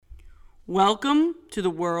Welcome to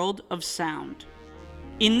the world of sound.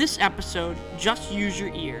 In this episode, just use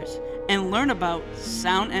your ears and learn about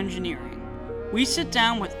sound engineering. We sit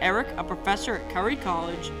down with Eric, a professor at Curry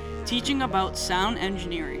College, teaching about sound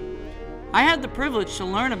engineering. I had the privilege to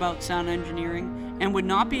learn about sound engineering and would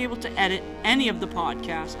not be able to edit any of the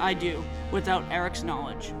podcasts I do without Eric's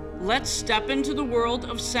knowledge. Let's step into the world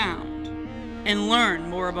of sound and learn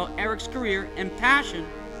more about Eric's career and passion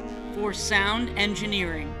for sound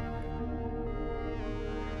engineering.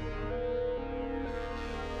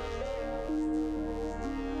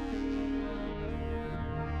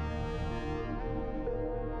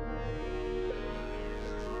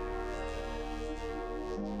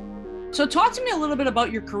 So talk to me a little bit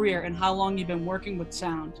about your career and how long you've been working with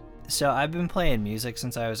sound. So I've been playing music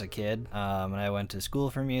since I was a kid, and I went to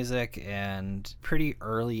school for music, and pretty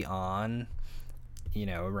early on,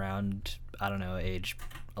 around, age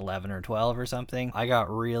 11 or 12 or something, I got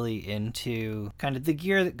really into kind of the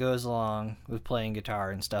gear that goes along with playing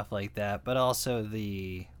guitar and stuff like that, but also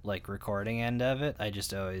the recording end of it. I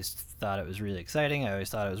just always thought it was really exciting. I always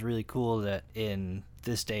thought it was really cool that in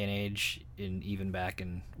this day and age, even back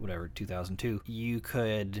in 2002, you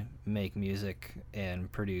could make music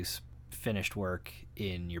and produce finished work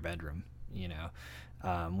in your bedroom,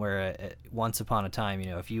 where once upon a time,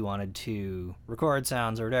 if you wanted to record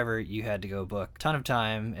sounds or whatever, you had to go book a ton of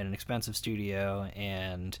time in an expensive studio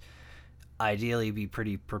and ideally be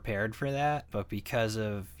pretty prepared for that. But because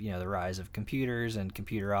of the rise of computers and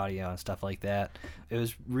computer audio and stuff like that, it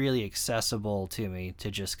was really accessible to me to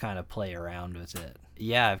just kind of play around with it.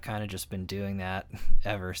 Yeah, I've kind of just been doing that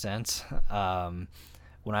ever since.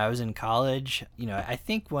 When I was in college, I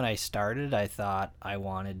think when I started, I thought I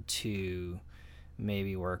wanted to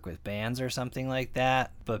maybe work with bands or something like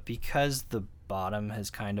that, but because the bottom has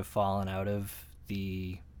kind of fallen out of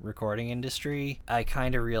the recording industry, I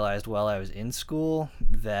kind of realized while I was in school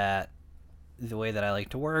that the way that I like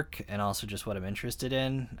to work and also just what I'm interested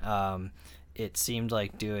in, it seemed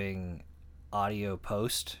like doing audio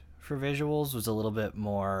post for visuals was a little bit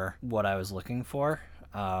more what I was looking for,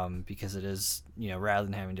 because it is, rather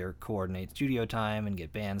than having to coordinate studio time and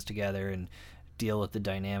get bands together and deal with the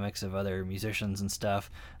dynamics of other musicians and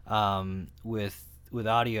stuff, with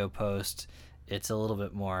audio post, it's a little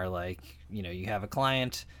bit more like, you have a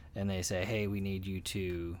client and they say, hey, we need you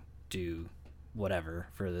to do whatever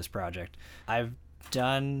for this project. I've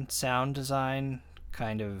done sound design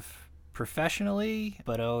kind of professionally,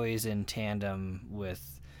 but always in tandem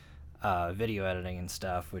with video editing and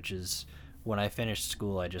stuff, which is when I finished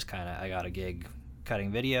school, I got a gig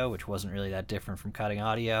cutting video, which wasn't really that different from cutting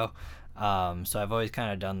audio. So I've always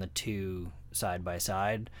kind of done the two side by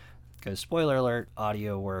side, because spoiler alert,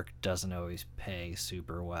 audio work doesn't always pay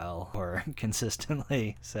super well or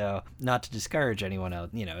consistently. So not to discourage anyone else,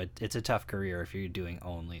 it's a tough career if you're doing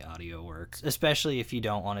only audio work, especially if you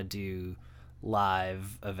don't want to do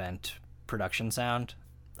live event production sound.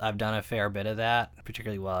 I've done a fair bit of that,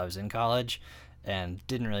 particularly while I was in college, and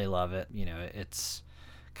didn't really love it. It's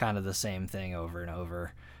kind of the same thing over and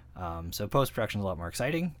over. So post-production is a lot more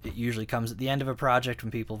exciting. It usually comes at the end of a project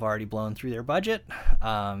when people have already blown through their budget.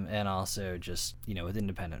 And also just, with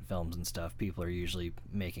independent films and stuff, people are usually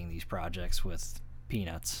making these projects with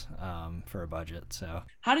peanuts for a budget. So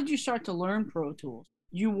how did you start to learn Pro Tools?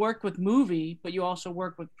 You work with movie, but you also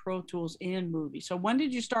work with Pro Tools and movie. So when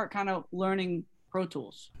did you start kind of learning Pro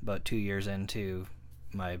Tools? About 2 years into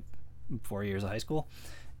my 4 years of high school.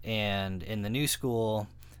 And in the new school,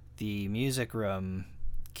 the music room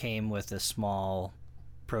came with a small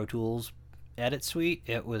Pro Tools edit suite.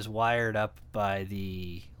 It was wired up by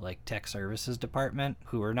the tech services department,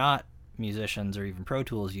 who were not musicians or even Pro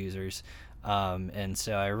Tools users. And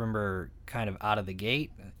so I remember kind of out of the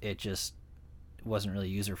gate, it just wasn't really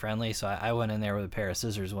user friendly. So I went in there with a pair of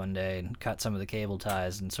scissors one day and cut some of the cable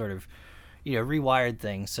ties and sort of rewired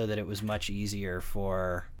things so that it was much easier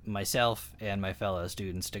for myself and my fellow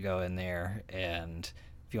students to go in there, and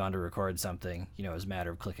if you wanted to record something, it was a matter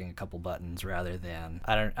of clicking a couple buttons rather than,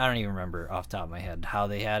 I don't even remember off the top of my head how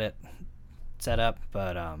they had it set up,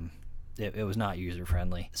 but it was not user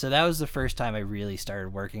friendly. So that was the first time I really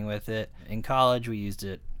started working with it. In college, we used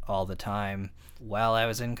it all the time. While I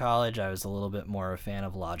was in college, I was a little bit more a fan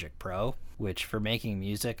of Logic Pro, which for making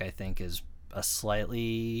music I think is a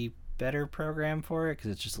slightly better program for it because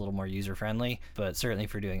it's just a little more user friendly. But certainly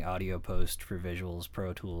for doing audio post for visuals,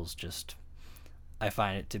 Pro Tools I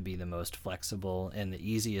find it to be the most flexible and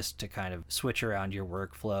the easiest to kind of switch around your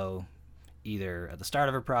workflow either at the start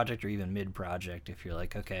of a project or even mid-project. If you're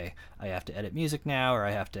like, okay, I have to edit music now, or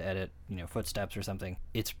I have to edit, footsteps or something,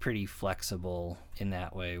 it's pretty flexible in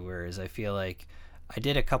that way. Whereas I feel like I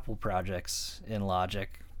did a couple projects in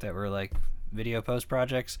Logic that were like video post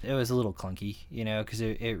projects. It was a little clunky, because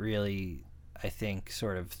it really, I think,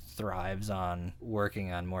 sort of thrives on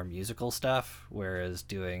working on more musical stuff, whereas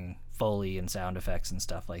doing Foley and sound effects and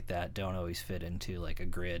stuff like that don't always fit into like a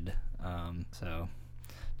grid. So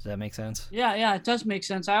does that make sense? Yeah, it does make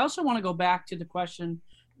sense. I also want to go back to the question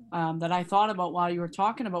that I thought about while you were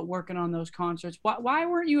talking about working on those concerts. Why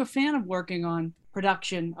weren't you a fan of working on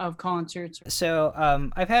production of concerts? So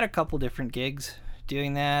I've had a couple different gigs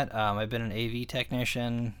doing that. I've been an AV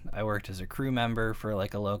technician. I worked as a crew member for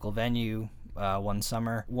like a local venue one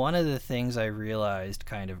summer. One of the things I realized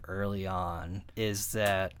kind of early on is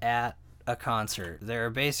that at a concert, there are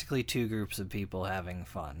basically two groups of people having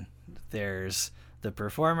fun. There's the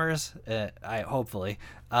performers, hopefully,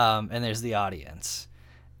 and there's the audience.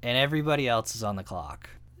 And everybody else is on the clock.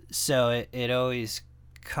 So it always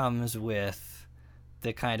comes with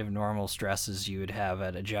the kind of normal stresses you would have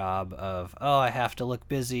at a job of, oh, I have to look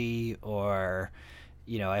busy, or,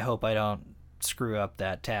 I hope I don't screw up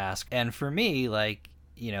that task. And for me, like,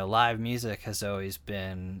 live music has always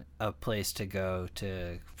been a place to go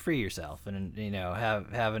to free yourself and,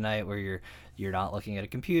 have a night where you're not looking at a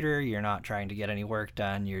computer, you're not trying to get any work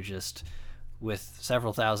done, you're just with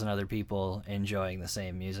several thousand other people enjoying the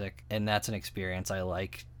same music. And that's an experience I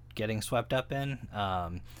like getting swept up in.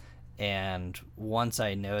 And once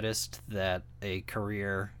I noticed that a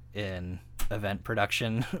career in event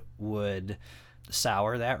production would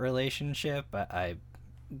sour that relationship, I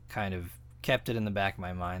kind of kept it in the back of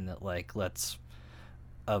my mind that, like, let's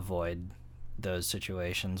avoid those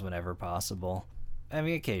situations whenever possible. I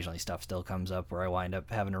mean, occasionally stuff still comes up where I wind up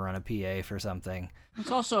having to run a PA for something. It's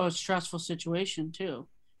also a stressful situation too.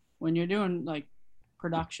 When you're doing like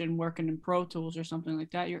production, working in Pro Tools or something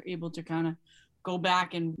like that, you're able to kind of go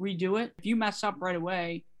back and redo it. If you mess up right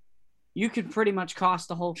away, you could pretty much cost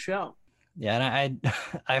the whole show. Yeah, and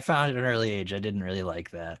I found at an early age I didn't really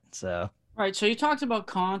like that. So right. So you talked about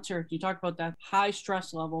concerts. You talked about that high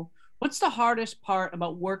stress level. What's the hardest part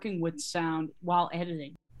about working with sound while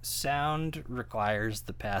editing? Sound requires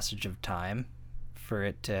the passage of time for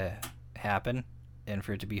it to happen and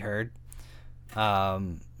for it to be heard.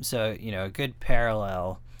 So, a good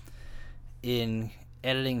parallel in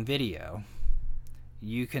editing video,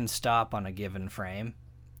 you can stop on a given frame,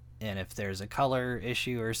 and if there's a color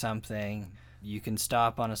issue or something, you can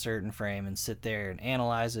stop on a certain frame and sit there and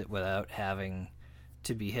analyze it without having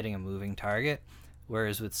to be hitting a moving target.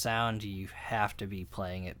 Whereas with sound, you have to be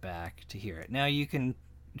playing it back to hear it. Now, you can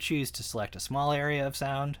choose to select a small area of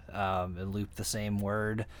sound and loop the same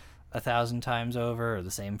word 1,000 times over, or the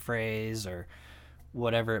same phrase, or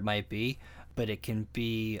whatever it might be, but it can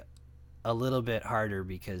be a little bit harder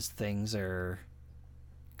because things are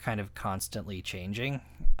kind of constantly changing.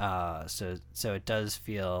 So it does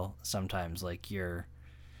feel sometimes like you're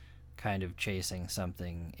kind of chasing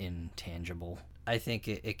something intangible. I think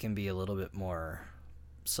it can be a little bit more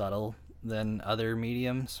subtle than other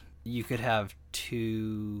mediums. You could have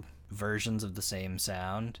two versions of the same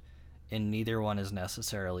sound, and neither one is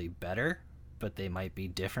necessarily better, but they might be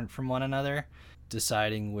different from one another.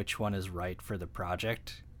 Deciding which one is right for the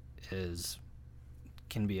project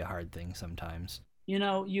can be a hard thing sometimes.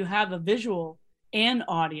 You have a visual and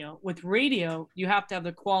audio. With radio, you have to have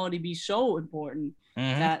the quality be so important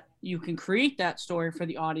that you can create that story for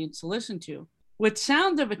the audience to listen to. With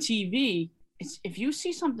sound of a TV, if you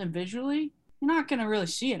see something visually, you're not going to really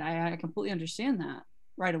see it. I completely understand that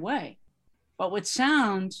right away. But with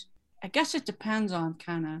sound, I guess it depends on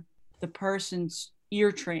kind of the person's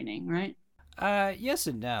ear training, right? Yes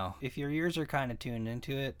and no. If your ears are kind of tuned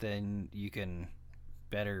into it, then you can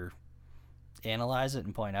better analyze it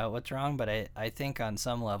and point out what's wrong. But I think on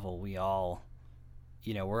some level we're all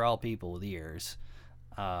people with ears.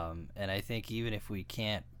 And I think even if we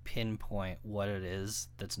can't pinpoint what it is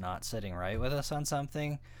that's not sitting right with us on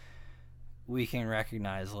something, we can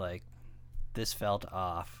recognize, like, this felt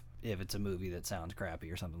off if it's a movie that sounds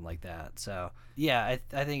crappy or something like that. So yeah,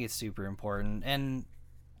 I think it's super important. And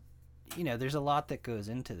there's a lot that goes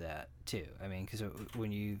into that too. I mean, because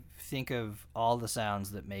when you think of all the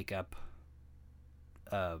sounds that make up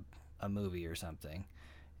a movie or something,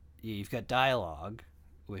 you've got dialogue,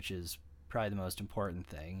 which is probably the most important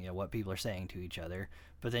thing, what people are saying to each other.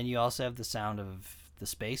 But then you also have the sound of the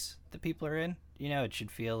space that people are in. It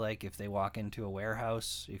should feel like if they walk into a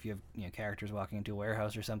warehouse, if you have characters walking into a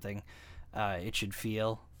warehouse or something, it should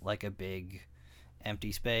feel like a big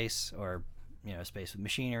empty space, or a space with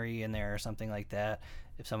machinery in there or something like that.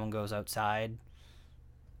 If someone goes outside,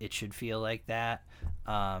 it should feel like that.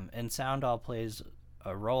 And sound all plays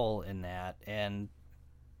a role in that. And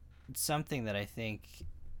something that I think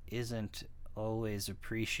isn't always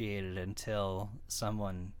appreciated until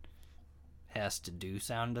someone has to do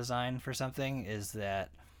sound design for something is that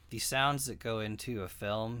the sounds that go into a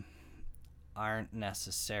film aren't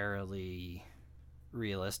necessarily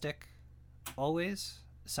realistic always.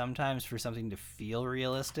 Sometimes for something to feel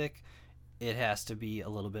realistic, it has to be a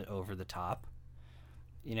little bit over the top.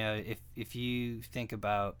 You know, if you think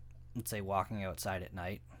about, let's say, walking outside at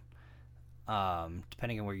night,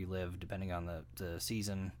 depending on where you live, depending on the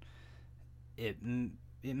season, it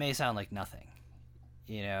may sound like nothing.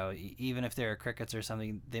 You know, even if there are crickets or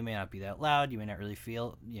something, they may not be that loud. You may not really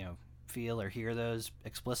feel or hear those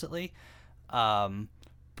explicitly.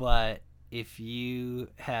 But if you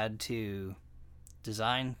had to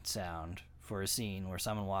design sound for a scene where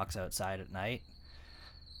someone walks outside at night,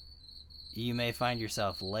 you may find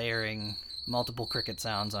yourself layering multiple cricket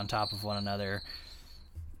sounds on top of one another.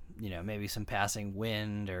 You know, maybe some passing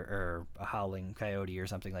wind or a howling coyote or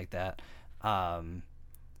something like that.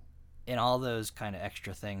 And all those kind of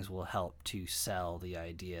extra things will help to sell the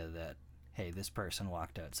idea that, hey, this person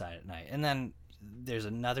walked outside at night. And then there's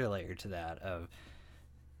another layer to that of,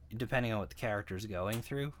 depending on what the character is going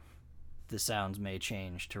through, the sounds may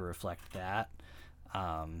change to reflect that.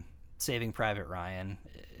 Saving Private Ryan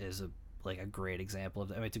is a great example of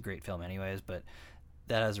that. I mean, it's a great film anyways, but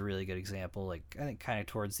that has a really good example. Like, I think kind of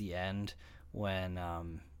towards the end when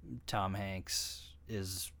Tom Hanks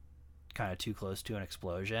is kind of too close to an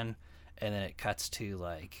explosion, and then it cuts to,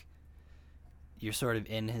 like, you're sort of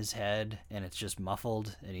in his head and it's just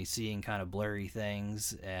muffled and he's seeing kind of blurry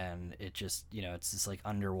things, and it just, you know, it's this like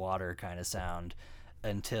underwater kind of sound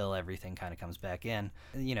until everything kind of comes back in.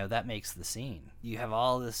 You know, that makes the scene. You have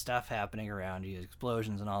all this stuff happening around you,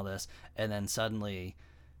 explosions and all this, and then suddenly,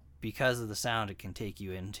 because of the sound, it can take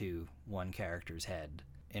you into one character's head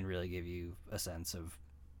and really give you a sense of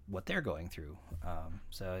what they're going through.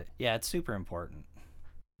 So yeah, it's super important.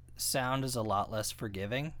 Sound is a lot less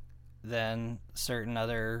forgiving than certain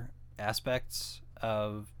other aspects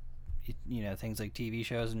of, you know, things like TV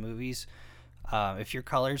shows and movies. If your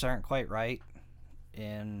colors aren't quite right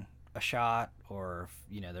in a shot, or if,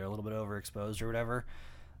 you know, they're a little bit overexposed or whatever,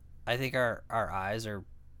 I think our eyes are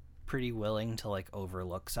pretty willing to like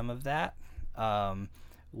overlook some of that.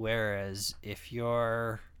 Whereas if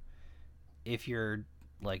your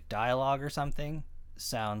like dialogue or something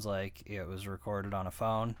sounds like it was recorded on a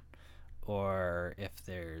phone, or if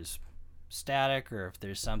there's static, or if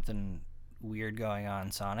there's something weird going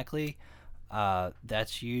on sonically,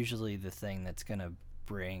 that's usually the thing that's gonna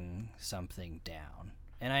bring something down.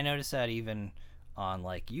 And I notice that even on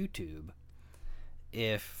like YouTube,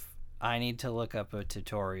 if I need to look up a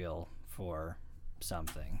tutorial for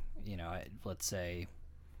something, you know, let's say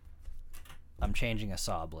I'm changing a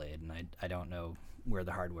saw blade and I don't know where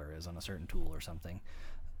the hardware is on a certain tool or something.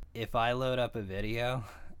 If I load up a video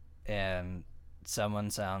and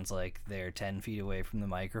someone sounds like they're 10 feet away from the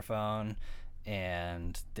microphone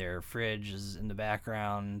and their fridge is in the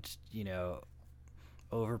background, you know,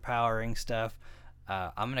 overpowering stuff,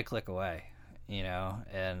 I'm going to click away, you know,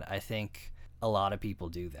 and I think a lot of people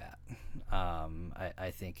do that.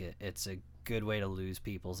 I think it's a good way to lose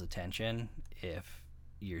people's attention if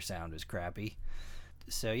your sound is crappy.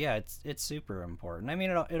 So yeah, it's super important. I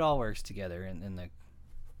mean, it all works together in the,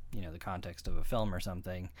 you know, the context of a film or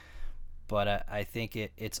something, but I think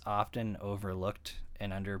it's often overlooked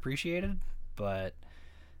and underappreciated, but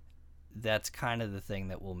that's kind of the thing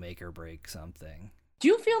that will make or break something. Do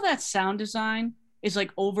you feel that sound design is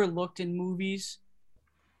like overlooked in movies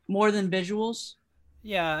more than visuals?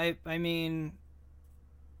 Yeah, I mean,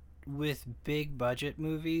 with big budget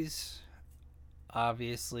movies,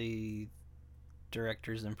 obviously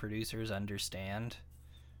directors and producers understand,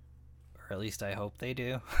 or at least I hope they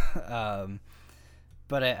do.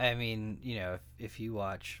 But I mean, you know, if you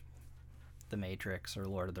watch The Matrix or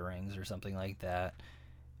Lord of the Rings or something like that,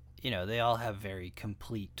 you know, they all have very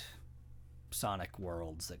complete sonic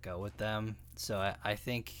worlds that go with them. So I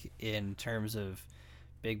think in terms of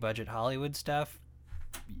big budget Hollywood stuff,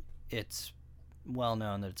 it's well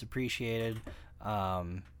known that it's appreciated.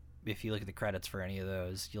 If you look at the credits for any of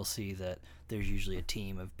those, you'll see that there's usually a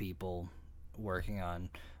team of people working on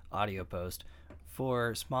audio post.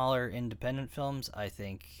 For smaller independent films, I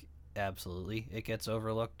think absolutely it gets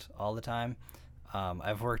overlooked all the time.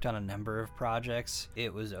 I've worked on a number of projects.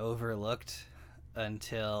 It was overlooked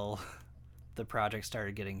until the project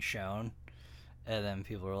started getting shown, and then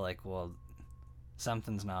people were like, well,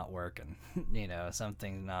 something's not working. You know,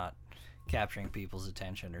 something's not capturing people's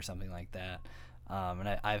attention or something like that.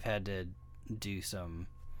 And I've had to do some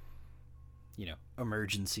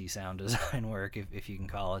emergency sound design work, if you can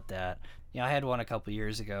call it that. I had one a couple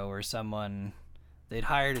years ago where they'd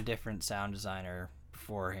hired a different sound designer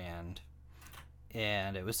beforehand,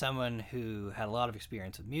 and it was someone who had a lot of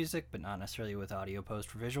experience with music, but not necessarily with audio post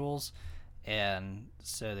for visuals, and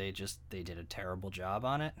so they did a terrible job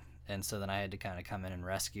on it, and so then I had to kind of come in and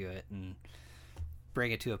rescue it and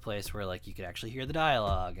bring it to a place where like you could actually hear the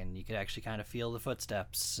dialogue and you could actually kind of feel the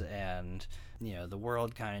footsteps, and the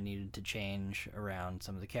world kind of needed to change around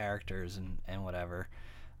some of the characters and whatever.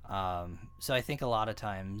 So I think a lot of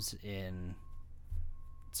times in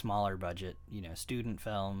smaller budget, student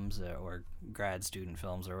films or grad student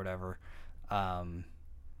films or whatever,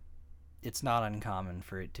 it's not uncommon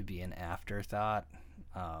for it to be an afterthought,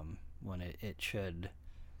 when it should,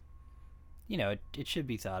 it should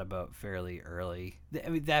be thought about fairly early. I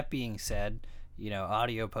mean, that being said,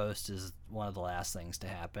 audio post is one of the last things to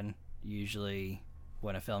happen. Usually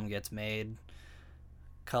when a film gets made,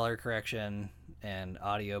 color correction and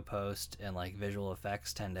audio post and like visual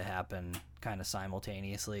effects tend to happen kind of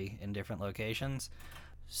simultaneously in different locations.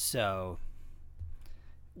 So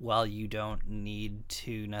while you don't need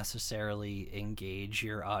to necessarily engage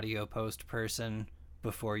your audio post person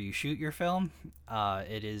before you shoot your film,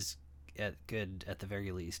 it is good at the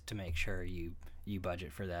very least to make sure you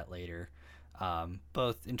budget for that later,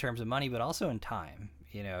 both in terms of money but also in time,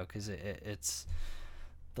 because it's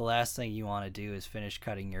the last thing you want to do is finish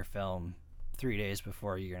cutting your film 3 days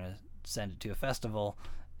before you're going to send it to a festival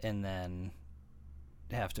and then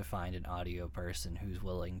have to find an audio person who's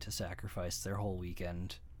willing to sacrifice their whole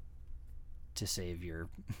weekend to save your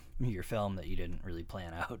film that you didn't really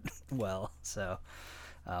plan out well. So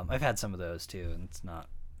I've had some of those too, and it's not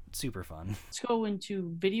super fun. Let's go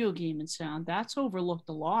into video game and sound. That's overlooked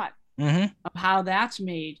a lot Mm-hmm. of how that's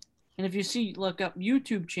made. And if you look up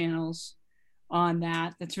YouTube channels on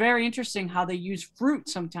that, it's very interesting how they use fruit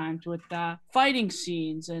sometimes with fighting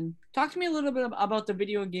scenes. And talk to me a little bit about the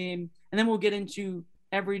video game, and then we'll get into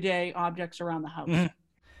everyday objects around the house.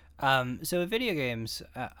 Mm-hmm. So with video games,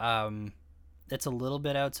 it's a little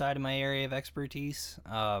bit outside of my area of expertise.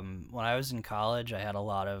 When I was in college, I had a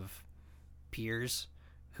lot of peers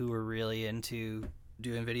who were really into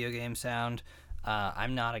doing video game sound.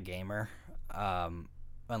 I'm not a gamer,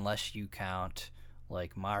 unless you count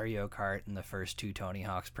like Mario Kart and the first 2 Tony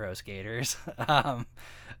Hawk's Pro Skaters.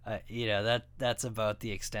 That's about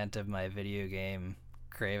the extent of my video game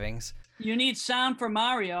cravings. You need sound for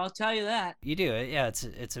Mario, I'll tell you that. You do it, yeah.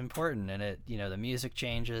 It's important, and it the music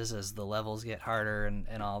changes as the levels get harder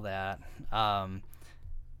and all that.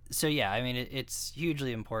 So yeah, I mean it's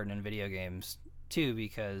hugely important in video games too,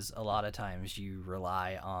 because a lot of times you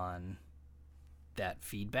rely on that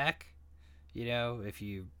feedback. If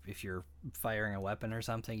you're firing a weapon or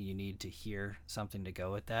something, you need to hear something to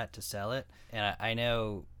go with that to sell it. And I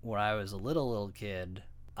know when I was a little kid,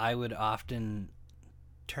 I would often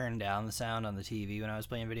turn down the sound on the TV when I was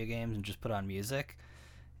playing video games and just put on music.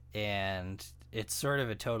 And it's sort of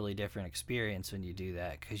a totally different experience when you do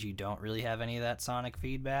that, because you don't really have any of that sonic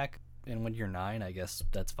feedback. And when you're 9, I guess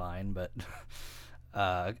that's fine. But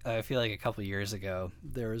I feel like a couple years ago,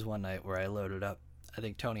 there was one night where I loaded up, I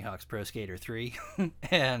think, Tony Hawk's Pro Skater 3,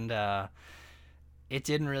 and it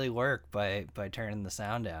didn't really work by turning the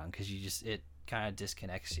sound down, because it kind of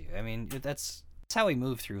disconnects you. I mean, that's how we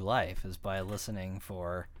move through life, is by listening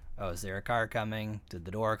for, oh, is there a car coming? Did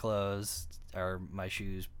the door close? Are my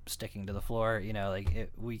shoes sticking to the floor?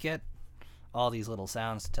 We get all these little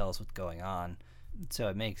sounds to tell us what's going on, so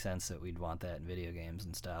it makes sense that we'd want that in video games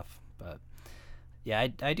and stuff. But yeah,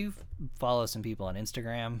 I do follow some people on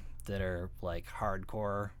Instagram that are like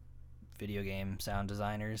hardcore video game sound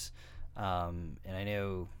designers, and I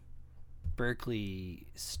know Berkeley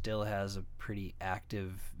still has a pretty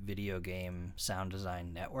active video game sound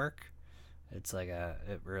design network. It's like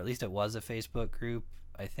or at least it was a Facebook group.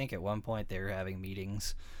 I think at one point they were having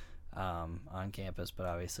meetings on campus, but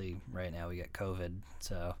obviously right now we got COVID,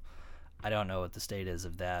 so I don't know what the state is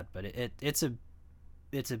of that. But it's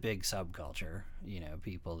a big subculture,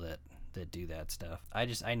 people that do that stuff.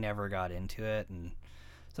 I never got into it, and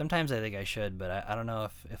sometimes I think I should, but I don't know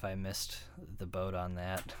if I missed the boat on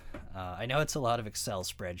that. I know it's a lot of Excel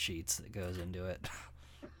spreadsheets that goes into it.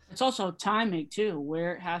 It's also timing too,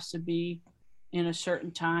 where it has to be in a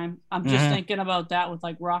certain time. I'm just thinking about that with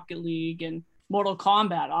like Rocket League, and Mortal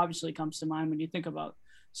Kombat obviously comes to mind when you think about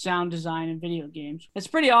sound design in video games. It's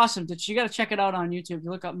pretty awesome. You got to check it out on YouTube. You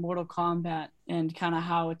look up Mortal Kombat and kind of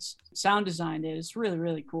how its sound design is. It's really,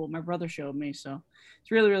 really cool. My brother showed me, so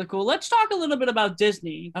it's really, really cool. Let's talk a little bit about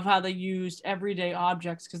Disney, of how they used everyday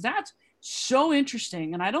objects, because that's so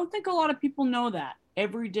interesting, and I don't think a lot of people know that.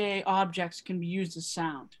 everyday objects can be used as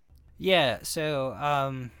sound? Yeah,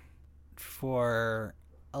 so for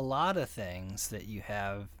a lot of things that you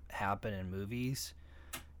have happen in movies,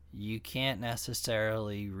 you can't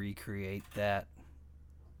necessarily recreate that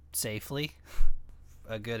safely.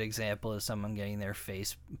 A good example is someone getting their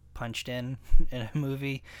face punched in a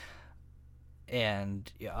movie,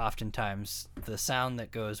 and oftentimes the sound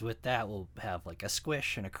that goes with that will have like a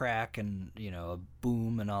squish and a crack and a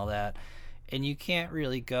boom and all that, and you can't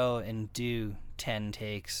really go and do 10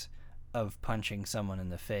 takes of punching someone in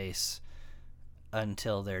the face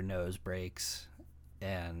until their nose breaks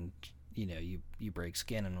and you break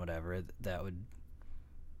skin and whatever. That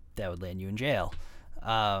would land you in jail.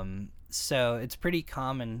 So it's pretty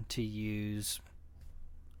common to use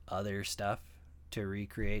other stuff to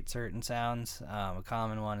recreate certain sounds. A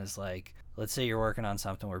common one is like, let's say you're working on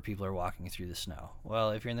something where people are walking through the snow.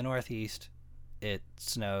 Well, if you're in the Northeast, it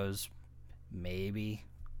snows maybe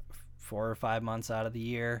 4 or 5 months out of the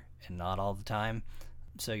year and not all the time.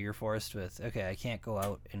 So you're forced with, okay, I can't go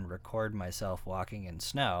out and record myself walking in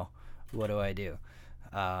snow. What do I do?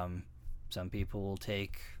 Some people will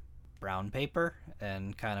take brown paper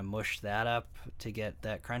and kind of mush that up to get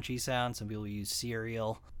that crunchy sound. Some people use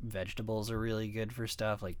cereal. Vegetables are really good for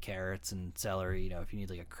stuff like carrots and celery, if you need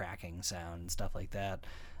like a cracking sound and stuff like that.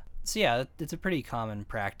 So yeah, it's a pretty common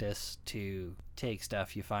practice to take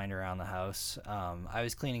stuff you find around the house. I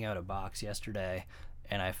was cleaning out a box yesterday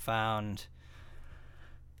and I found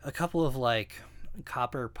a couple of like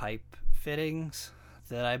copper pipe fittings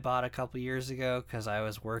that I bought a couple years ago because I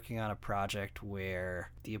was working on a project where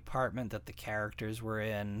the apartment that the characters were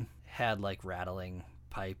in had like rattling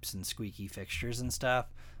pipes and squeaky fixtures and stuff.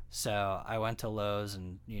 So I went to Lowe's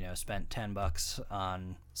and spent $10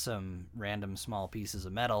 on some random small pieces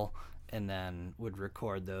of metal, and then would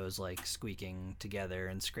record those like squeaking together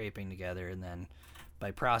and scraping together, and then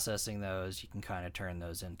by processing those you can kind of turn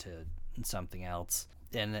those into something else.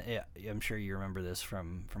 And I'm sure you remember this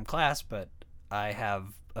from class, but I have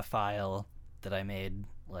a file that I made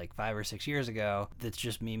like 5 or 6 years ago that's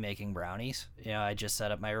just me making brownies. I just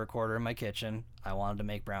set up my recorder in my kitchen. I wanted to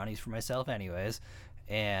make brownies for myself anyways,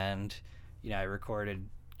 and I recorded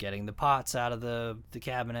getting the pots out of the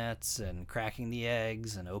cabinets and cracking the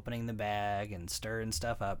eggs and opening the bag and stirring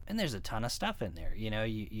stuff up. And there's a ton of stuff in there.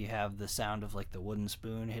 You have the sound of like the wooden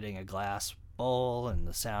spoon hitting a glass bowl and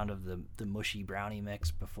the sound of the mushy brownie mix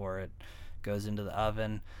before it goes into the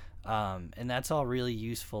oven. And that's all really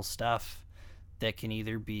useful stuff that can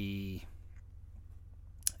either be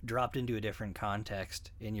dropped into a different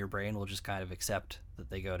context and your brain will just kind of accept that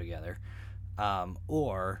they go together,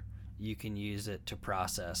 or you can use it to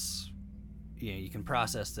process. You can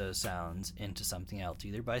process those sounds into something else,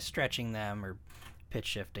 either by stretching them or pitch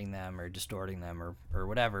shifting them or distorting them or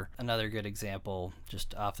whatever. Another good example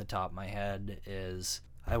just off the top of my head is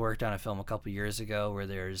I worked on a film a couple years ago where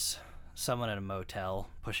there's someone at a motel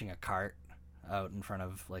pushing a cart out in front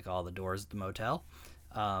of like all the doors of the motel,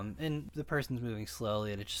 and the person's moving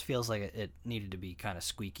slowly and it just feels like it needed to be kind of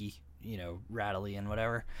squeaky, rattly and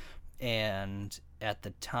whatever. And at the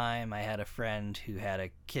time I had a friend who had a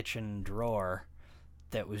kitchen drawer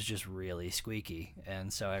that was just really squeaky,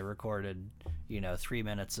 and so I recorded 3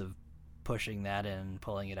 minutes of pushing that in,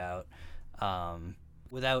 pulling it out,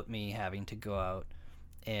 without me having to go out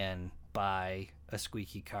and buy a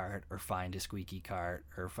squeaky cart or find a squeaky cart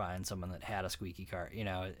or find someone that had a squeaky cart.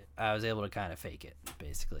 I was able to kind of fake it,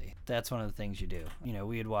 basically. That's one of the things you do.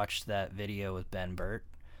 We had watched that video with Ben Burtt,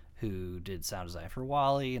 who did sound design for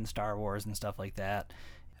WALL-E and Star Wars and stuff like that.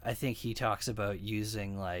 I think he talks about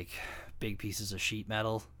using like big pieces of sheet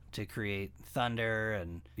metal to create thunder,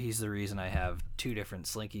 and he's the reason I have 2 different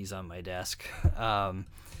Slinkies on my desk.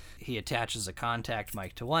 He attaches a contact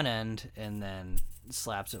mic to one end and then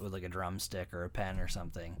slaps it with like a drumstick or a pen or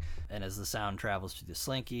something, and as the sound travels through the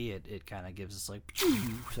Slinky, it kind of gives this like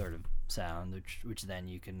sort of sound, which then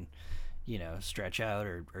you can stretch out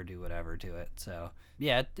or do whatever to it. So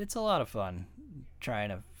yeah, it's a lot of fun trying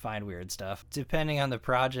to find weird stuff. Depending on the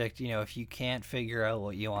project, if you can't figure out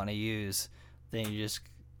what you want to use, then you just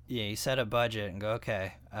you set a budget and go,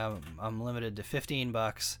 okay, I'm limited to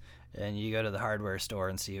 $15, and you go to the hardware store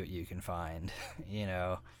and see what you can find.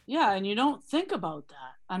 Yeah, and you don't think about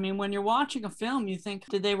that. I mean, when you're watching a film, you think,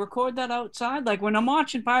 did they record that outside? Like when I'm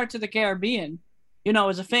watching Pirates of the Caribbean,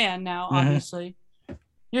 as a fan now, obviously,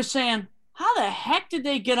 you're saying, how the heck did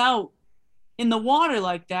they get out in the water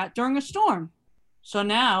like that during a storm? So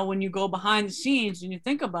now when you go behind the scenes and you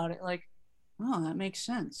think about it, like, oh, that makes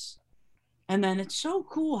sense. And then it's so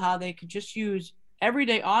cool how they could just use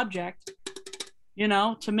everyday object,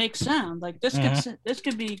 to make sound. Like this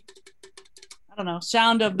could be, I don't know,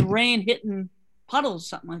 sound of the rain hitting puddles,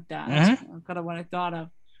 something like that. That's kind of what I thought of.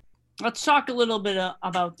 Let's talk a little bit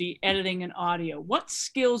about the editing and audio. What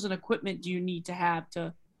skills and equipment do you need to have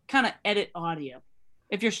to kind of edit audio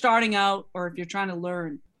if you're starting out or if you're trying to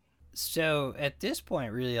learn? So at this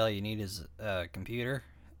point, really all you need is a computer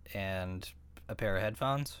and a pair of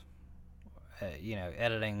headphones.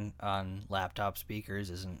 Editing on laptop speakers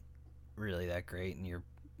isn't really that great, and you're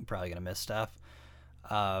probably going to miss stuff.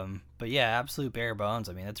 But yeah, absolute bare bones.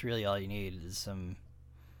 I mean, that's really all you need is some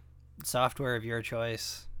software of your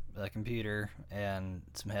choice, a computer, and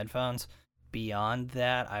some headphones. Beyond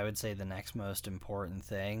that, I would say the next most important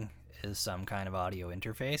thing is some kind of audio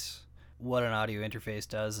interface. What an audio interface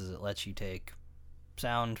does is it lets you take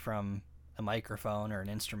sound from a microphone or an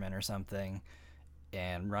instrument or something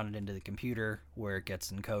and run it into the computer where it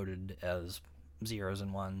gets encoded as zeros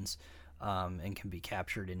and ones, and can be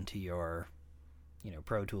captured into your,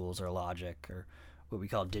 Pro Tools or Logic or what we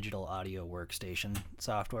call digital audio workstation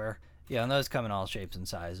software. Yeah, and those come in all shapes and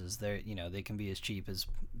sizes. They can be as cheap as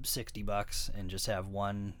 $60 and just have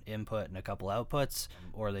one input and a couple outputs,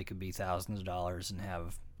 or they could be thousands of dollars and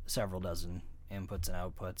have several dozen inputs and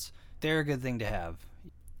outputs. They're a good thing to have.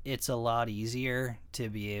 It's a lot easier to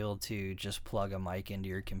be able to just plug a mic into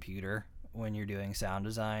your computer when you're doing sound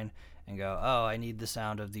design and go, oh, I need the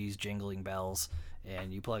sound of these jingling bells,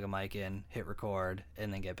 and you plug a mic in, hit record,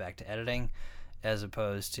 and then get back to editing, as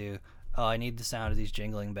opposed to, oh, I need the sound of these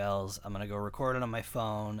jingling bells, I'm going to go record it on my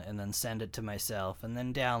phone and then send it to myself and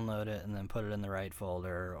then download it and then put it in the right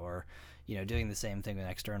folder, or, doing the same thing with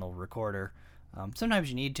an external recorder. Sometimes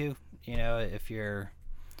you need to, if you're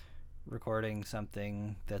recording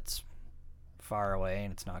something that's far away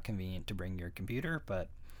and it's not convenient to bring your computer, but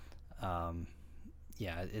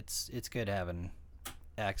it's good having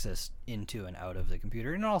access into and out of the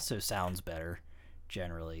computer, and it also sounds better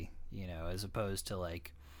generally, as opposed to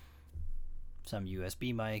like some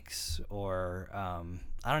USB mics or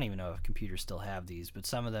I don't even know if computers still have these, but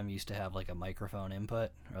some of them used to have like a microphone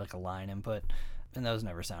input or like a line input, and those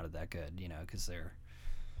never sounded that good, because they're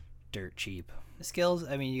dirt cheap. The skills,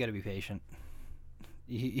 I mean, you got to be patient.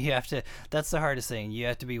 You have to, that's the hardest thing. You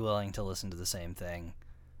have to be willing to listen to the same thing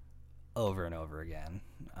over and over again.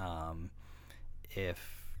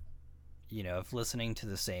 If listening to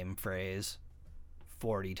the same phrase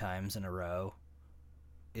 40 times in a row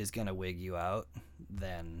is going to wig you out,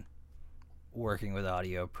 then working with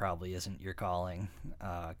audio probably isn't your calling,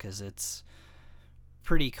 because it's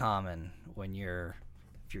pretty common when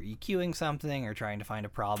if you're EQing something or trying to find a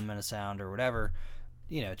problem in a sound or whatever,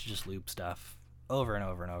 to just loop stuff over and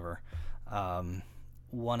over and over.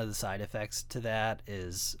 One of the side effects to that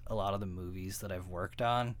is a lot of the movies that I've worked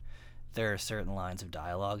on, there are certain lines of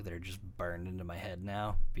dialogue that are just burned into my head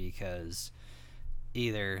now because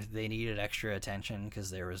either they needed extra attention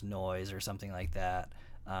because there was noise or something like that,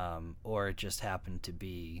 or it just happened to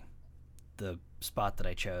be the spot that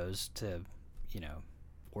I chose to,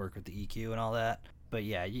 work with the EQ and all that. But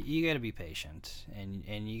yeah, you got to be patient,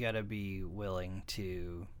 and you got to be willing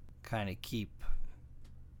to kind of keep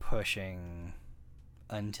pushing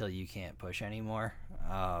until you can't push anymore.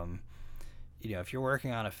 If you're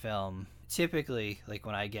working on a film, typically, like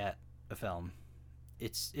when I get a film,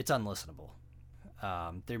 it's unlistenable.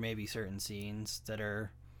 There may be certain scenes that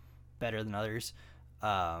are better than others,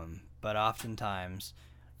 but oftentimes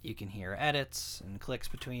you can hear edits and clicks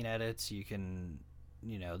between edits. You can,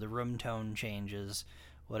 the room tone changes,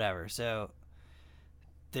 whatever. So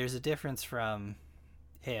there's a difference from,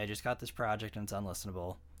 hey, I just got this project and it's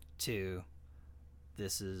unlistenable, to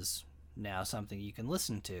this is now something you can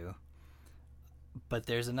listen to. But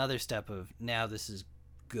there's another step of, now this is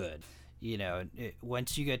good.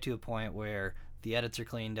 Once you get to a point where the edits are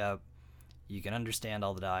cleaned up, you can understand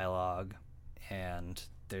all the dialogue, and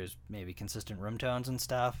there's maybe consistent room tones and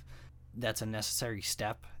stuff, that's a necessary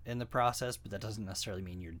step in the process, but that doesn't necessarily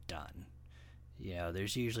mean you're done.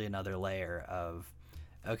 There's usually another layer of,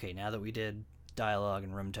 okay, now that we did dialogue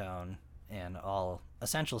and room tone and all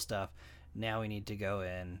essential stuff, now we need to go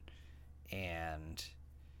in and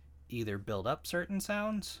either build up certain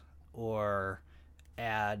sounds or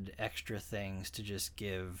add extra things to just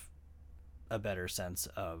give a better sense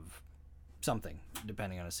of something,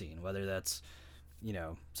 depending on a scene. Whether that's,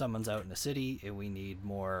 someone's out in a city and we need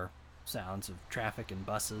more sounds of traffic and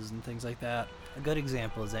buses and things like that. A good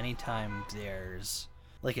example is anytime there's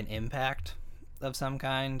like an impact of some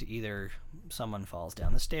kind, either someone falls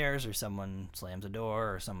down the stairs or someone slams a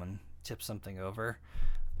door or someone tips something over,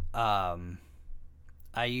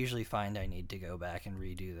 I usually find I need to go back and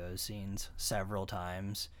redo those scenes several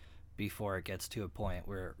times before it gets to a point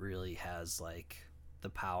where it really has like the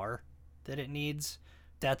power that it needs.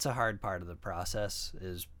 That's a hard part of the process,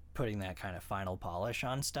 is putting that kind of final polish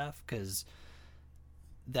on stuff, because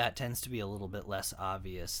that tends to be a little bit less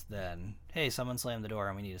obvious than, hey, someone slammed the door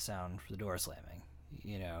and we need a sound for the door slamming,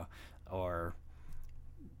 or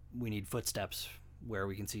we need footsteps where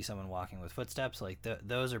we can see someone walking with footsteps. Like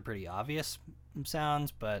those are pretty obvious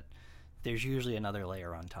sounds, but there's usually another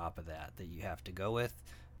layer on top of that you have to go with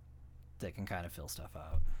that can kind of fill stuff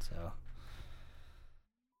out. So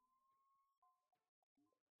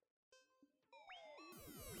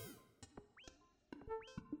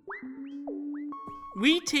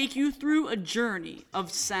we take you through a journey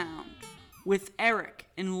of sound with Eric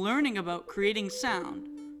in learning about creating sound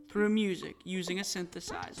through music using a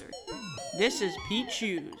synthesizer. This is Pete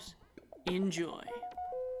Shoes. Enjoy.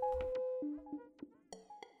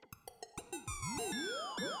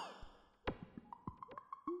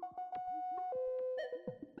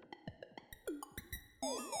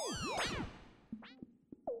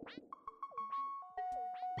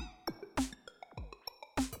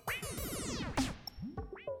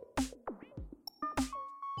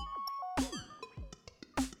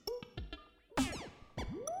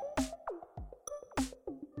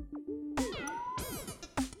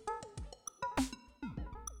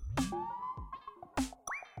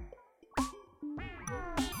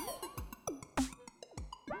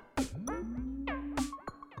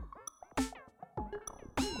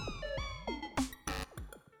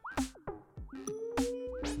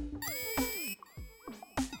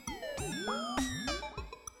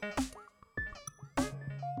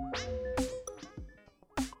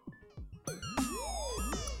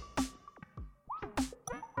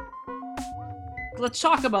 Let's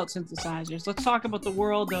talk about synthesizers. Let's talk about the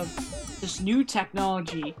world of this new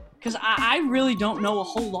technology, because I really don't know a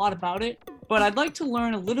whole lot about it, but I'd like to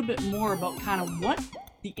learn a little bit more about kind of what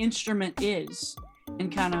the instrument is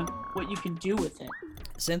and kind of what you can do with it.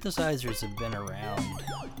 Synthesizers have been around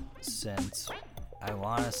since, I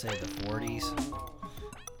want to say, the 40s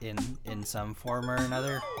in some form or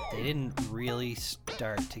another. They didn't really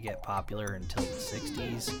start to get popular until the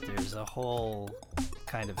 60s. There's a whole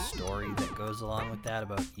kind of story that goes along with that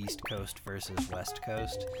about East Coast versus West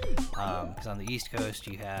Coast, because on the East Coast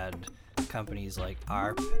you had companies like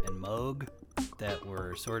ARP and Moog that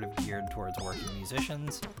were sort of geared towards working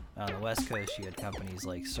musicians. On the West Coast you had companies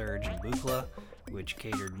like Surge and Buchla, which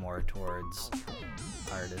catered more towards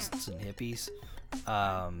artists and hippies,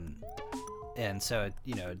 and so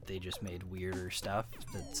they just made weirder stuff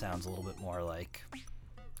that sounds a little bit more like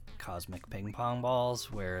cosmic ping pong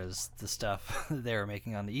balls, whereas the stuff they were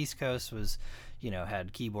making on the East Coast was,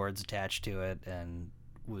 had keyboards attached to it and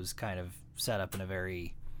was kind of set up in a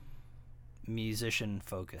very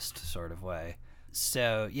musician-focused sort of way.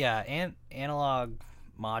 So, yeah, analog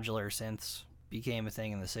modular synths became a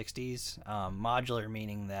thing in the 60s. Modular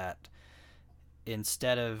meaning that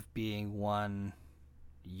instead of being one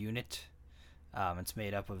unit, it's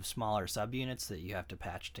made up of smaller subunits that you have to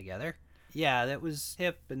patch together. Yeah, that was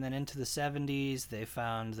hip, and then into the 70s, they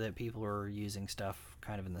found that people were using stuff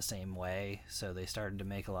kind of in the same way, so they started to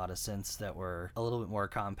make a lot of synths that were a little bit more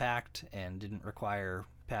compact and didn't require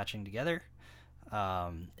patching together.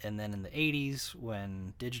 And then in the 80s,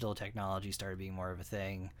 when digital technology started being more of a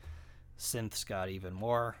thing, synths got even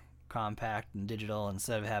more compact and digital.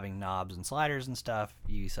 Instead of having knobs and sliders and stuff,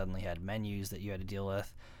 you suddenly had menus that you had to deal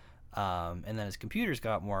with. And then as computers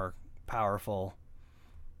got more powerful,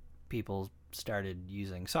 people started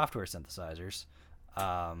using software synthesizers,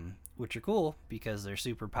 which are cool because they're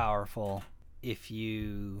super powerful. If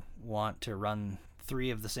you want to run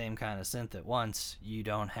 3 of the same kind of synth at once, you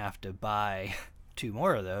don't have to buy 2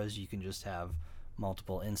 more of those. You can just have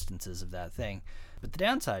multiple instances of that thing. But the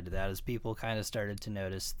downside to that is people kind of started to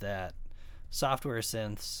notice that software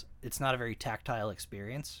synths, it's not a very tactile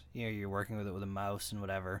experience. You're working with it with a mouse and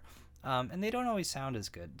whatever. And they don't always sound as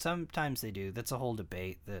good. Sometimes they do. That's a whole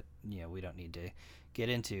debate that we don't need to get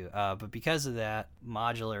into. But because of that,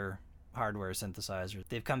 modular hardware synthesizers,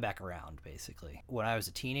 they've come back around, basically. When I was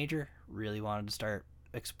a teenager, really wanted to start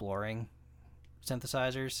exploring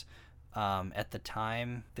synthesizers. At the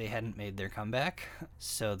time, they hadn't made their comeback,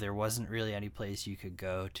 so there wasn't really any place you could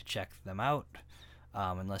go to check them out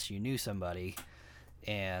unless you knew somebody.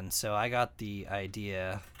 And so I got the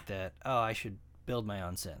idea that, I should build my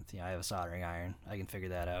own synth. I have a soldering iron. I can figure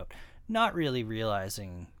that out. Not really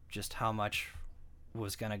realizing just how much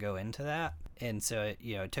was going to go into that. And so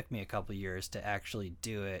it took me a couple years to actually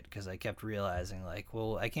do it, because I kept realizing, I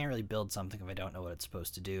can't really build something if I don't know what it's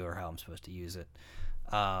supposed to do or how I'm supposed to use it.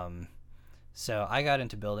 So I got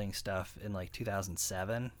into building stuff in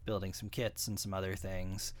 2007, building some kits and some other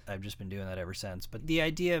things. I've just been doing that ever since. But the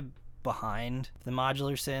idea behind the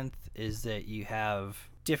modular synth is that you have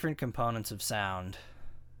different components of sound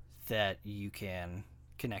that you can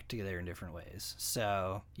connect together in different ways.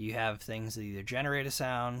 So you have things that either generate a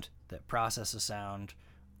sound, that process a sound,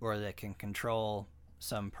 or that can control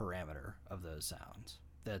some parameter of those sounds.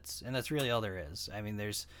 That's really all there is. I mean,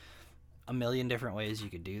 there's a million different ways you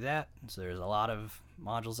could do that. So there's a lot of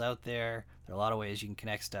modules out there. There are a lot of ways you can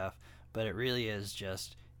connect stuff, but it really is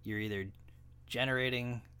just you're either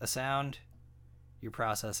generating a sound, you're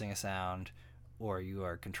processing a sound, or you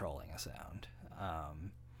are controlling a sound.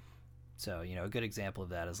 So, a good example of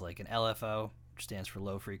that is like an LFO, which stands for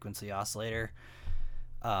low frequency oscillator.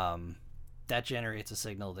 That generates a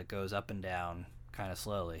signal that goes up and down kind of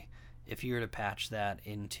slowly. If you were to patch that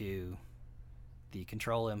into the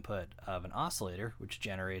control input of an oscillator, which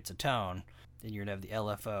generates a tone, then you're going to have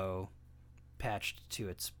the LFO patched to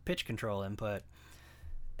its pitch control input.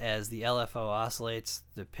 As the LFO oscillates,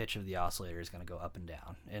 the pitch of the oscillator is going to go up and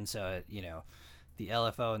down. And so, the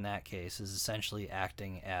LFO in that case is essentially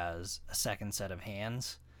acting as a second set of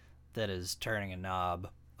hands that is turning a knob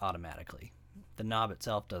automatically. The knob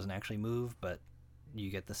itself doesn't actually move, but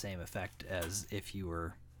you get the same effect as if you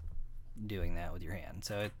were doing that with your hand.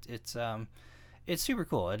 So it's super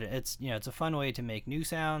cool. It's a fun way to make new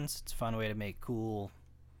sounds. It's a fun way to make cool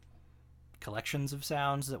collections of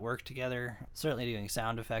sounds that work together. Certainly doing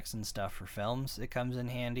sound effects and stuff for films, it comes in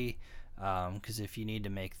handy, because if you need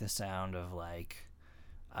to make the sound of, like,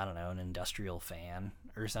 I don't know, an industrial fan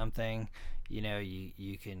or something,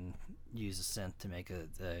 you can use a synth to make a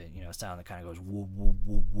sound that kind of goes whoop whoop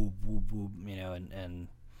whoop whoop whoop whoop, and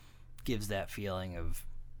gives that feeling of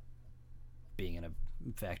being in a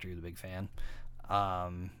factory with a big fan.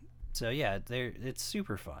 So yeah, it's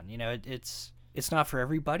super fun. It's not for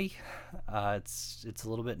everybody. It's a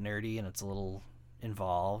little bit nerdy and it's a little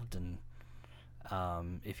involved, and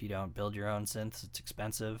if you don't build your own synths, it's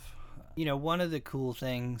expensive. One of the cool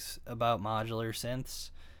things about modular synths,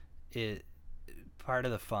 part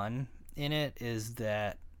of the fun in it is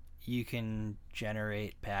that you can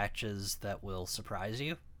generate patches that will surprise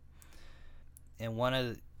you. And one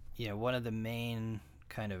of the main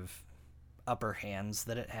kind of upper hands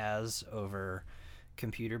that it has over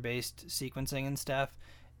computer-based sequencing and stuff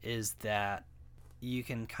is that you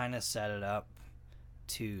can kind of set it up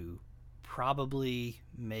to probably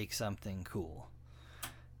make something cool.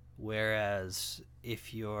 Whereas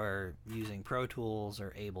if you're using Pro Tools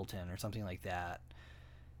or Ableton or something like that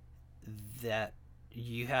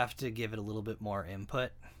you have to give it a little bit more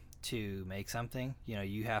input to make something.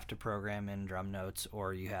 You have to program in drum notes,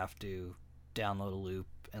 or you have to download a loop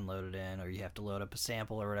and load it in, or you have to load up a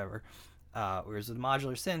sample or whatever. Whereas with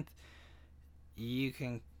modular synth, you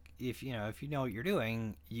can, if you know what you're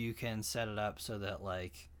doing, you can set it up so that,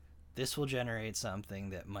 like, this will generate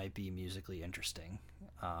something that might be musically interesting,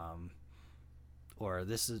 or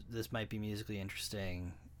this might be musically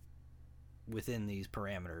interesting within these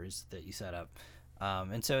parameters that you set up.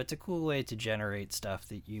 And so it's a cool way to generate stuff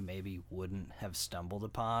that you maybe wouldn't have stumbled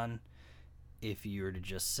upon if you were to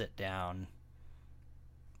just sit down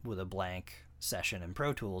with a blank session in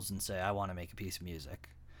Pro Tools and say, I want to make a piece of music.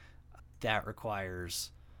 That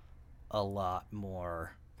requires a lot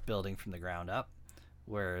more building from the ground up,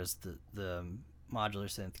 whereas the modular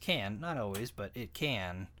synth can, not always, but it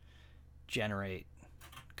can generate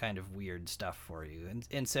kind of weird stuff for you.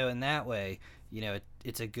 And so in that way,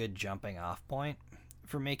 it's a good jumping off point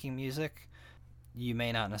for making music. You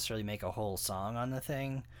may not necessarily make a whole song on the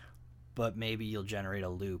thing, but maybe you'll generate a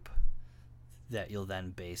loop that you'll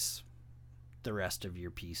then base the rest of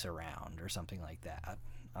your piece around, or something like that.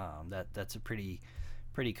 That's a pretty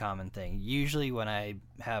common thing. Usually when I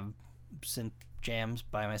have synth jams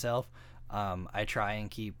by myself, I try and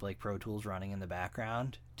keep, like, Pro Tools running in the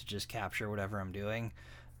background to just capture whatever I'm doing,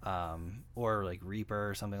 or like Reaper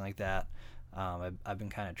or something like that. I've been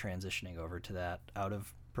kind of transitioning over to that out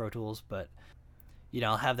of Pro Tools, but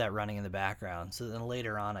I'll have that running in the background, so then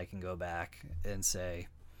later on I can go back and say,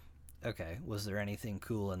 okay, was there anything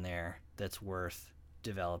cool in there that's worth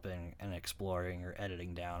developing and exploring or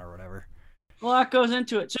editing down or whatever? A lot goes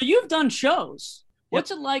into it. So you've done shows. What's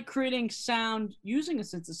it like creating sound using a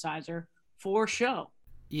synthesizer for a show?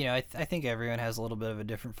 I think everyone has a little bit of a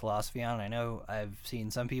different philosophy on it. I know I've seen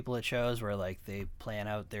some people at shows where, like, they plan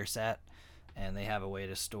out their set and they have a way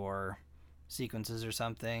to store sequences or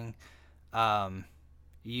something.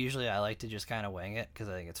 Usually I like to just kind of wing it because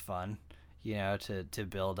I think it's fun, to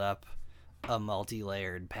build up a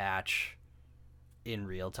multi-layered patch in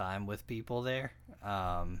real time with people there.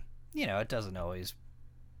 It doesn't always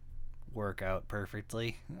work out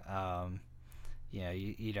perfectly.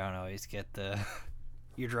 You don't always get the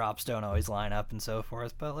your drops don't always line up and so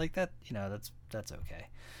forth, but like that, that's okay.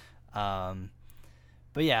 Um,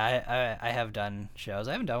 but yeah, I have done shows.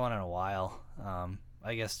 I haven't done one in a while.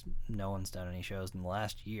 I guess no one's done any shows in the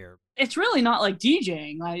last year. It's really not like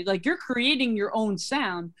DJing. Like you're creating your own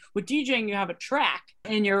sound. With DJing, you have a track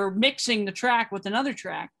and you're mixing the track with another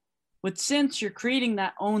track. With synths, you're creating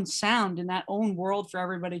that own sound in that own world for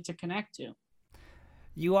everybody to connect to.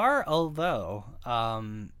 You are, although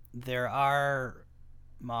there are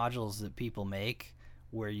modules that people make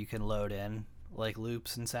where you can load in like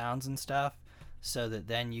loops and sounds and stuff, so that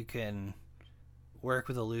then you can work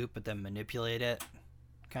with a loop but then manipulate it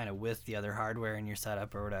kind of with the other hardware in your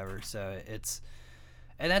setup or whatever. So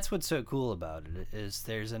and that's what's so cool about it, is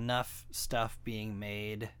there's enough stuff being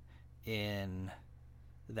made in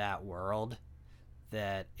that world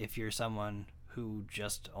that if you're someone who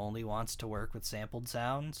just only wants to work with sampled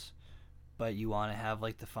sounds but you want to have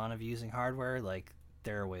like the fun of using hardware, like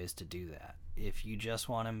there are ways to do that. If you just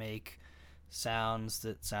want to make sounds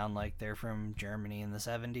that sound like they're from Germany in the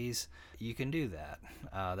 70s, you can do that.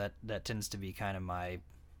 That tends to be kind of my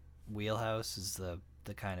wheelhouse, is the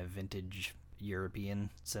kind of vintage European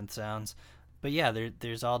synth sounds. But yeah,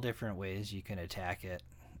 there's all different ways you can attack it,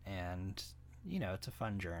 and it's a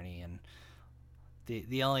fun journey. And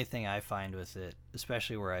the only thing I find with it,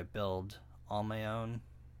 especially where I build all my own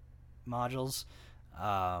modules,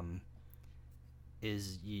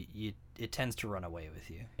 is it tends to run away with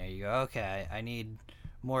you. You go, okay, I need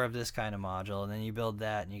more of this kind of module, and then you build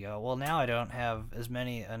that, and you go, well, now I don't have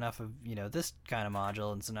enough of this kind of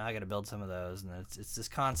module, and so now I got to build some of those, and it's this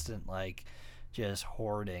constant like just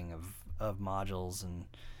hoarding of modules. And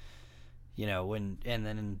and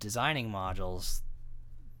then in designing modules,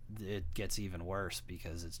 it gets even worse,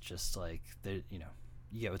 because it's just like you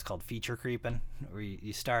get what's called feature creeping, where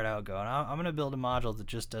you start out going, I'm going to build a module that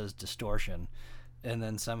just does distortion, and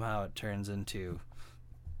then somehow it turns into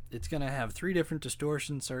it's going to have 3 different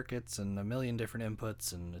distortion circuits and a million different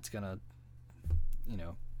inputs, and it's going to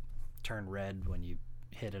turn red when you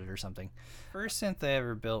hit it or something. First synth I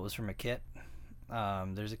ever built was from a kit.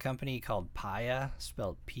 There's a company called Paia,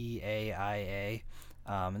 spelled P-A-I-A.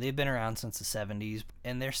 They've been around since the 70s,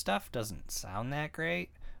 and their stuff doesn't sound that great,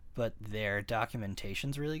 but their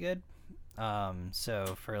documentation's really good.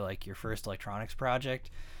 So for like your first electronics project,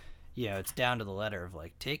 it's down to the letter of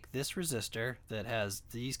like, take this resistor that has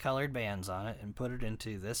these colored bands on it and put it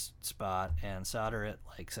into this spot and solder it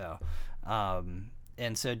like so.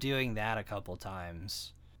 And so doing that a couple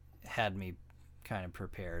times had me kind of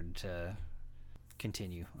prepared to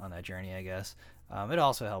continue on that journey, I guess. It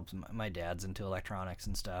also helps. My dad's into electronics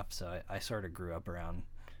and stuff, so I sort of grew up around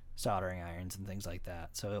soldering irons and things like that.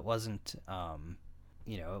 So it wasn't,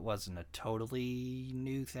 it wasn't a totally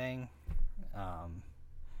new thing.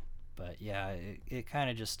 But yeah, it kind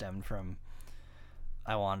of just stemmed from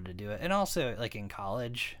I wanted to do it. And also, like in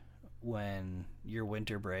college, when your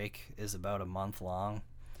winter break is about a month long,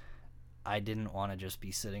 I didn't want to just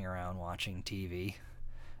be sitting around watching TV.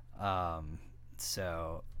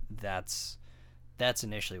 So that's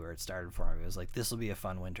initially where it started for me. It was like, this will be a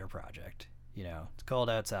fun winter project. It's cold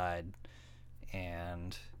outside,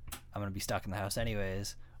 and I'm going to be stuck in the house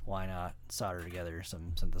anyways. Why not solder together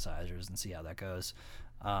some synthesizers and see how that goes?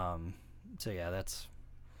 So yeah,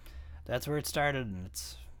 that's where it started, and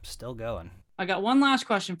it's still going. I got one last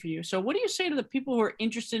question for you. So what do you say to the people who are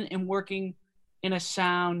interested in working in a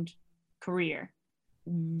sound career?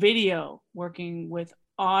 Video, working with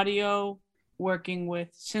audio, working with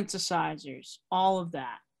synthesizers, all of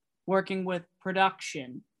that, working with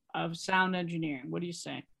production of sound engineering. What do you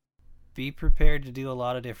say? Be prepared to do a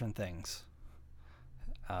lot of different things.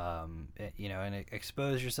 And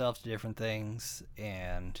expose yourself to different things,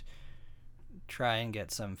 and try and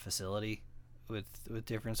get some facility with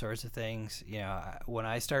different sorts of things. When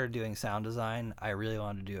I started doing sound design, I really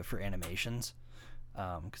wanted to do it for animations,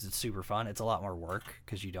 because it's super fun. It's a lot more work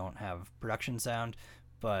because you don't have production sound,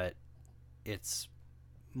 but it's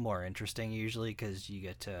more interesting usually because you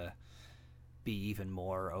get to be even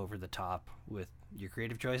more over the top with your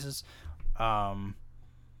creative choices. But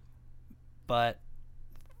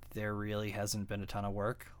there really hasn't been a ton of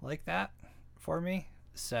work like that for me.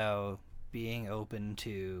 So being open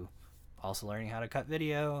to also learning how to cut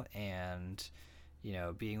video, and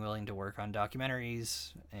being willing to work on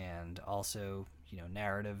documentaries, and also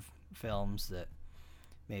narrative films that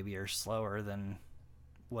maybe are slower than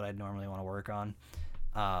what I'd normally want to work on,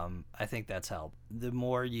 I think that's helped. The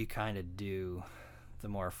more you kind of do, the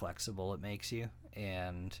more flexible it makes you.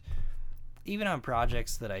 And even on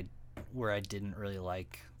projects that I where I didn't really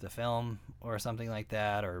like the film or something like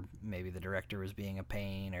that, or maybe the director was being a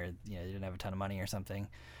pain, or they didn't have a ton of money or something,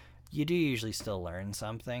 you do usually still learn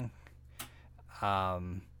something.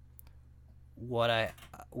 What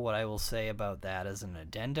I will say about that as an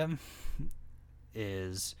addendum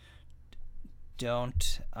is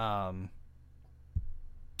don't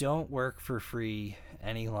work for free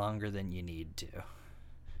any longer than you need to.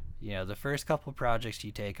 The first couple projects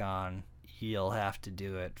you take on, you'll have to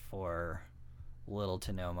do it for little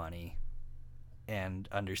to no money, and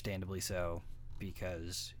understandably so,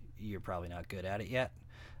 because you're probably not good at it yet.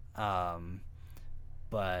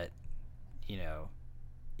 But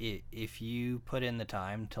if you put in the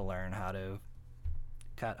time to learn how to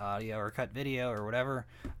cut audio or cut video or whatever,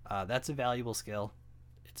 that's a valuable skill.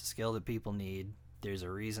 It's a skill that people need. There's a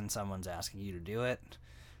reason someone's asking you to do it.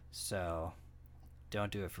 So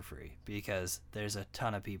don't do it for free, because there's a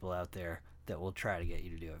ton of people out there that will try to get you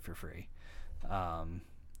to do it for free. And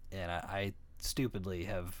I stupidly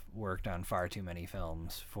have worked on far too many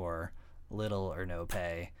films for little or no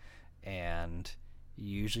pay, and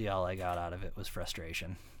usually all I got out of it was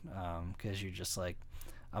frustration, because you're just like,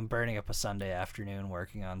 I'm burning up a Sunday afternoon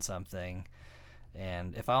working on something,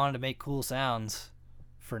 and if I wanted to make cool sounds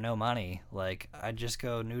for no money, like, I'd just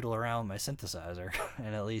go noodle around with my synthesizer,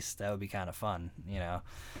 and at least that would be kind of fun,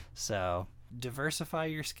 So diversify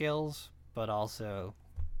your skills, but also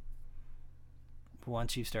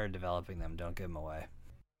once you've started developing them, don't give them away.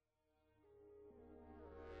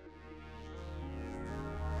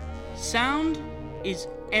 Sound is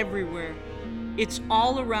everywhere. It's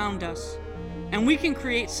all around us, and we can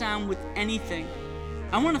create sound with anything.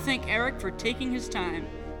 I want to thank Eric for taking his time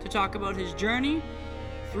to talk about his journey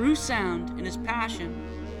through sound and his passion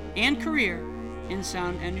and career in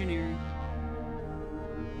sound engineering.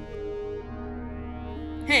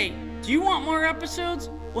 Hey, do you want more episodes?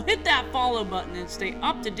 Well, hit that follow button and stay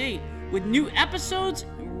up to date with new episodes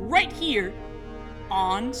right here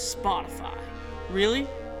on Spotify. Really?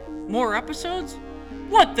 More episodes?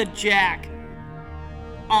 What the jack?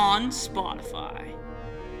 On Spotify.